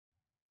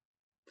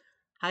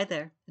Hi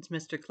there, it's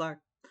Mr. Clark.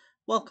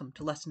 Welcome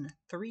to lesson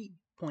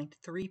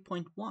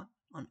 3.3.1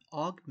 on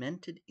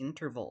augmented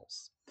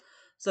intervals.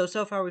 So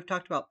far we've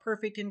talked about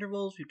perfect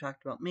intervals, we've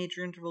talked about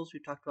major intervals,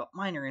 we've talked about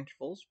minor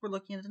intervals. We're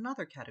looking at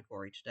another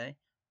category today,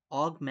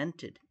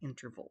 augmented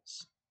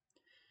intervals.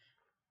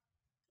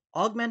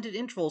 Augmented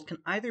intervals can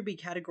either be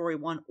category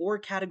 1 or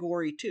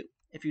category 2.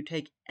 If you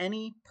take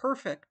any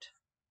perfect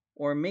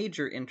or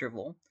major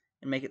interval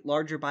and make it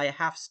larger by a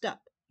half step,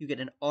 you get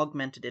an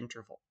augmented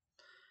interval.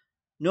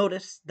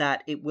 Notice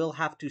that it will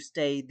have to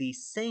stay the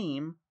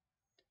same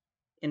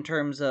in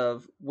terms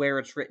of where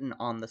it's written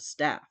on the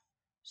staff.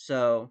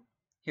 So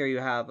here you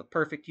have a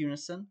perfect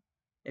unison.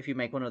 If you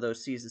make one of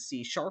those C's a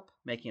C sharp,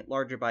 making it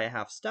larger by a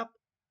half step,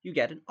 you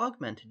get an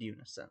augmented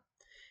unison.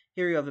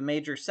 Here you have a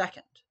major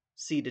second,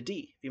 C to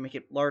D. If you make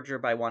it larger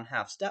by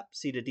 1/2 step,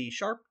 C to D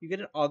sharp, you get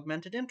an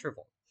augmented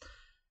interval.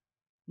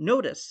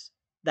 Notice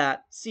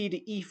that C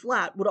to E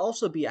flat would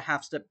also be a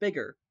half step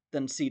bigger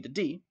than C to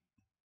D.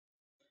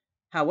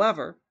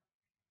 However,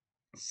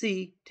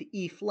 C to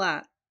E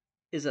flat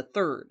is a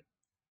third,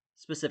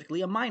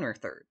 specifically a minor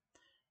third.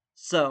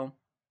 So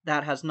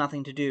that has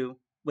nothing to do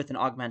with an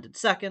augmented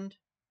second.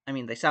 I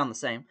mean, they sound the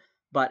same,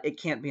 but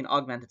it can't be an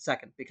augmented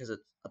second because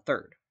it's a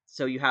third.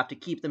 So you have to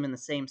keep them in the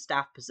same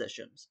staff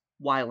positions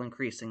while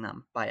increasing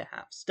them by a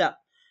half step.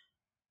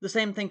 The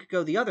same thing could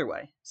go the other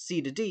way.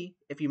 C to D,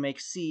 if you make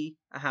C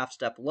a half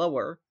step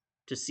lower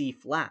to C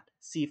flat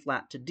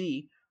to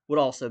D would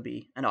also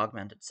be an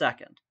augmented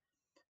second.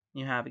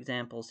 You have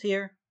examples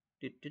here.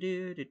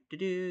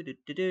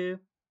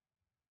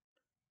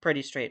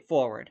 Pretty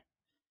straightforward.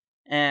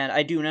 And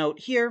I do note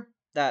here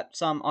that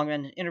some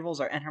augmented intervals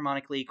are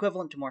enharmonically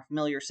equivalent to more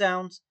familiar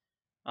sounds.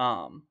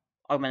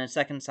 Augmented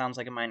second sounds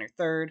like a minor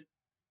third.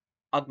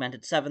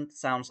 Augmented seventh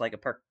sounds like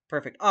a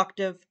perfect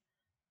octave.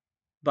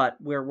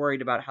 But we're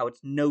worried about how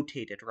it's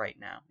notated right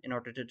now in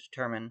order to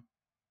determine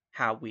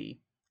how we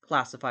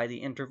classify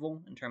the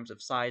interval in terms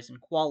of size and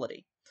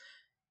quality.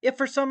 If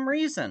for some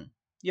reason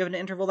you have an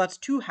interval that's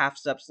 2 half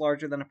steps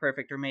larger than a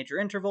perfect or major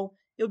interval,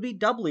 it would be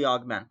doubly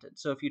augmented.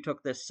 So if you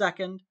took this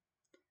second,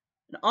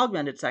 an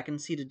augmented second,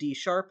 C to D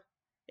sharp,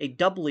 a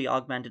doubly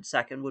augmented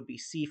second would be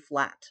C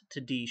flat to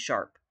D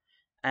sharp.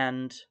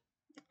 And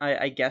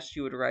I guess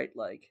you would write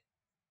like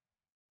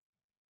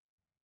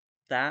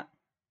that.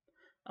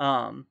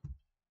 And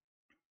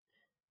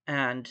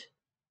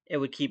it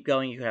would keep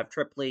going. You could have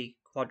triply,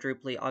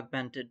 quadruply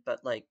augmented,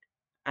 but like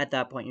at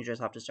that point you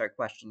just have to start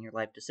questioning your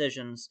life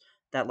decisions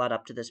that led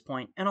up to this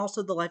point, and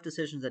also the life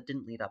decisions that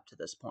didn't lead up to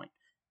this point.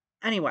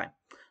 Anyway,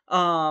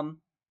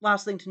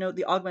 last thing to note,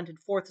 the augmented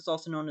fourth is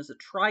also known as a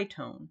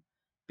tritone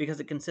because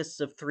it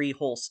consists of 3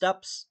 whole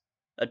steps,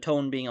 a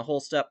tone being a whole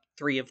step,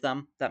 3 of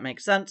them. That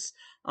makes sense.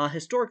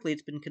 Historically,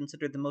 it's been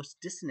considered the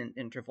most dissonant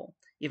interval,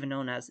 even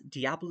known as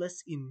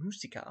Diabolus in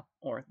Musica,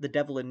 or the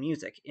devil in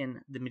music,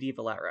 in the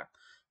medieval era.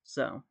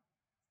 So,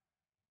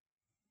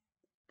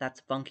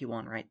 that's a funky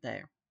one right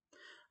there.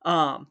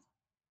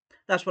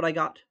 That's what I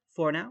got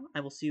for now.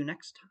 I will see you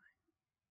next time.